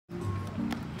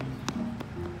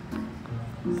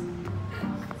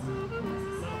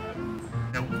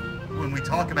we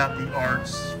talk about the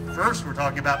arts, first we're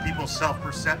talking about people's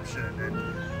self-perception,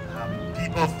 and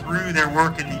people through their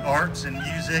work in the arts and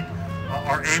music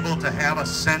are able to have a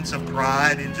sense of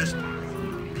pride in just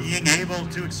being able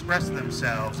to express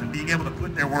themselves and being able to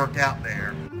put their work out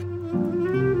there.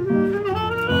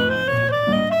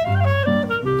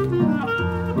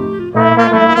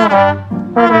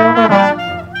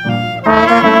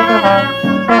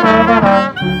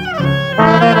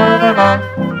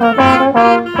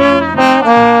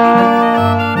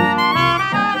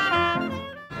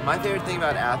 My favorite thing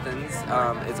about Athens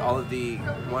is all of the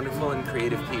wonderful and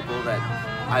creative people that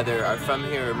either are from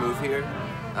here or move here,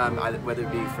 whether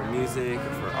it be for music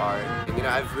or for art. You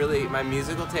know, my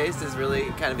musical taste has really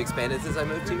kind of expanded since I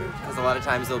moved here, because a lot of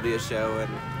times there'll be a show, and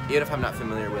even if I'm not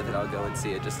familiar with it, I'll go and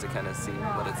see it just to kind of see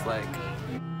what it's like.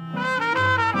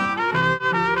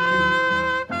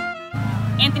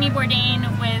 Anthony Bourdain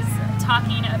was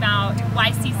talking about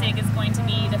why sisig is going to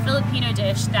be the Filipino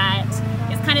dish that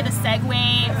is kind of the segue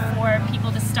for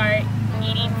people to start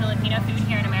eating Filipino food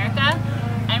here in America.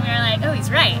 And we were like, oh,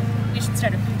 he's right. We should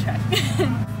start a food truck.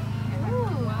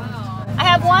 Ooh, wow. I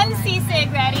have one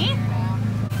sisig ready.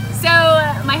 So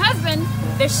my husband,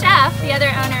 the chef, the other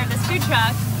owner of this food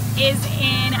truck, is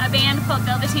in a band called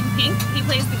Velveteen Pink. He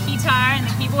plays the guitar and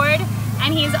the keyboard.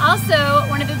 And he's also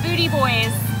one of the Booty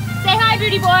Boys. Say hi,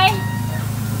 Booty Boy!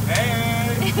 Hey!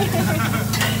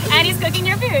 And he's cooking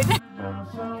your food.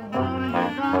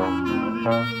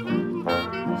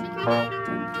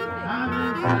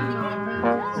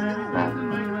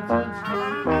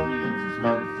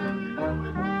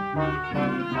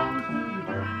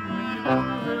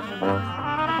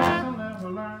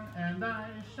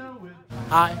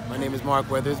 Hi, my name is Mark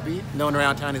Weathersby, known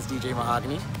around town as DJ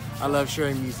Mahogany. I love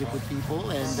sharing music with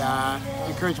people and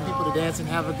encouraging people to dance and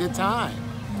have a good time.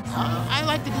 I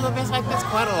like to do events like this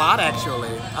quite a lot,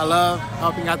 actually. I love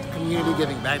helping out the community,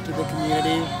 giving back to the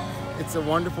community. It's a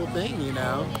wonderful thing, you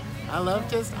know. I love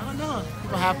just, I don't know,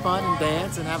 people have fun and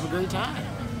dance and have a great time.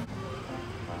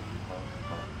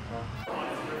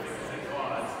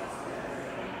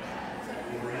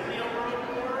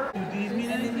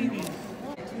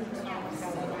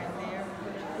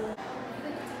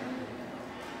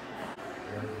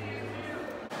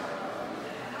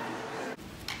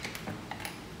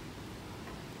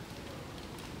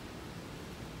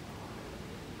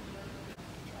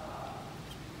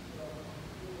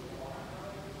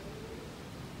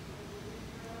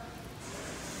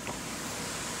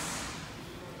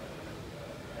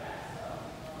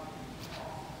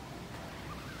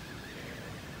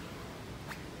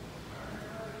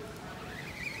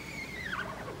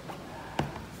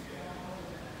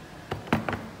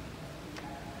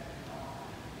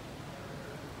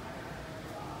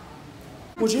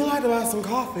 Would you like to buy some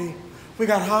coffee? We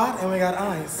got hot and we got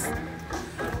ice.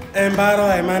 And by the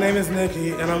way, my name is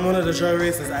Nikki and I'm one of the joy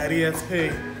races at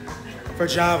ESP for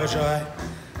Java Joy.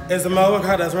 It's a mobile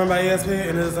car that's run by ESP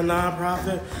and it is a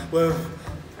non-profit with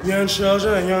young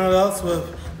children and young adults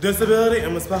with disability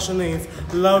and with special needs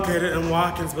located in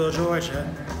Watkinsville, Georgia.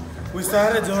 We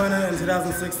started doing it in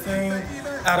 2016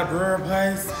 at a brewer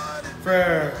place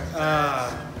for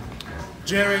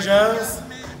Jerry Joe's.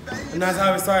 And that's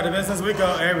how we started the business. We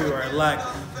go everywhere, like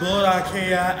Bulldog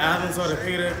Kia, Athens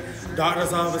Orthopedic,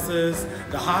 doctor's offices,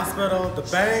 the hospital, the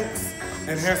banks,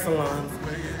 and hair salons.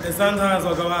 And sometimes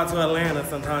we'll go out to Atlanta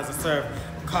sometimes to serve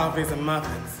coffees and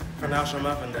muffins for National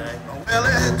Muffin Day. Well,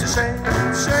 it's a shame,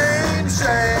 shame,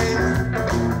 shame,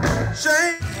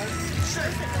 shame.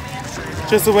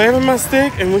 Just a wave of my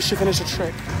stick and we should finish the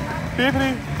trick.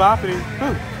 Bippity, boppity,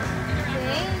 whoo.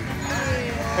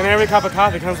 And every cup of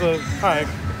coffee comes with a hug.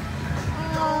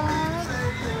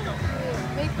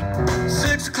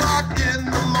 6 o'clock in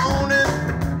the morning,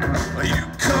 you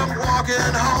come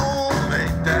walking home,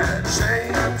 ain't that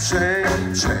shame,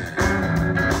 shame, shame,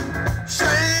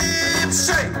 shame,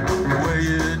 shame, the way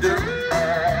you do.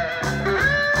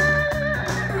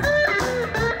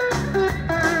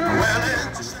 Well,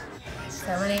 it's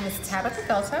so my name is Tabitha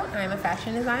Felto. I'm a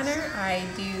fashion designer. I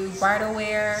do bridal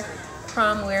wear,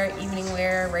 prom wear, evening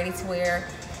wear, ready to wear,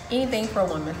 anything for a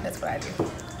woman. That's what I do.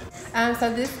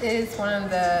 So this is one of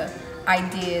the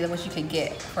ideas of what you could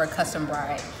get for a custom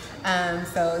bride.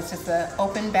 So it's just an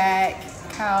open back,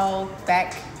 cowl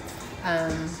back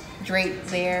drape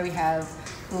there. We have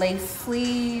lace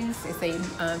sleeves. It's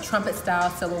a trumpet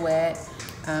style silhouette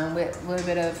with a little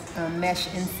bit of mesh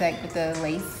insect with the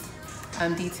lace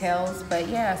details. But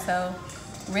yeah, so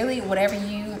really whatever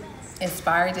you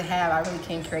aspire to have, I really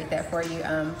can create that for you,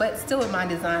 but still with my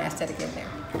design aesthetic in there.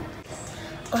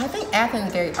 Well, I think Athens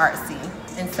is very artsy,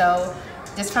 and so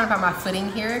just trying to find my footing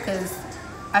here, because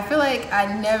I feel like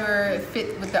I never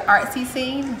fit with the artsy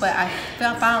scene, but I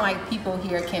found like people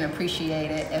here can appreciate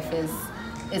it if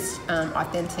it's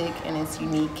authentic and it's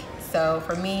unique. So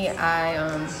for me, I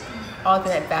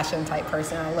alternate fashion type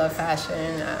person. I love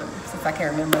fashion since I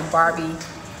can remember. Barbie,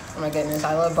 oh my goodness,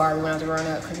 I love Barbie when I was growing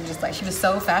up because just like she was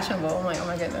so fashionable. I'm like, oh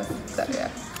my goodness. So yeah.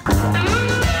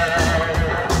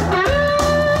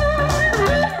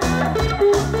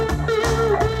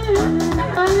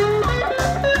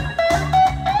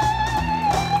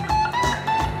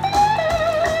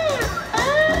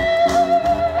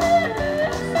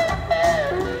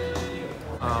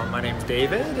 My name's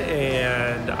David,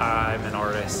 and I'm an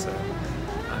artist. So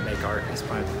I make art as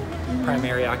my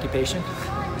primary occupation.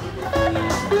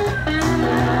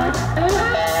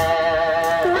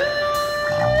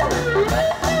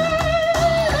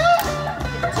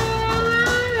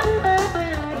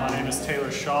 My name is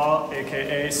Taylor Shaw,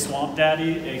 aka Swamp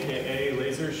Daddy, aka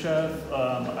Laser Chef.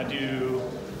 I do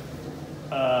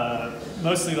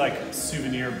mostly like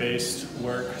souvenir-based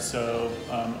work, so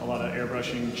a lot of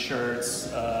airbrushing shirts,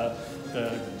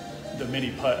 the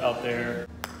mini putt out there.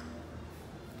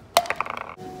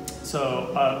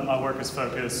 So my work is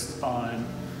focused on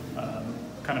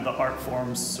kind of the art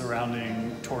forms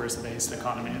surrounding tourist-based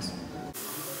economies.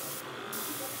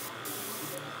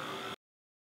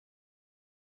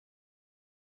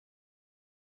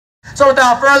 So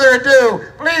without further ado,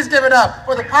 please give it up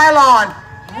for the Pylon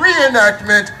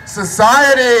Reenactment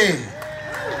Society.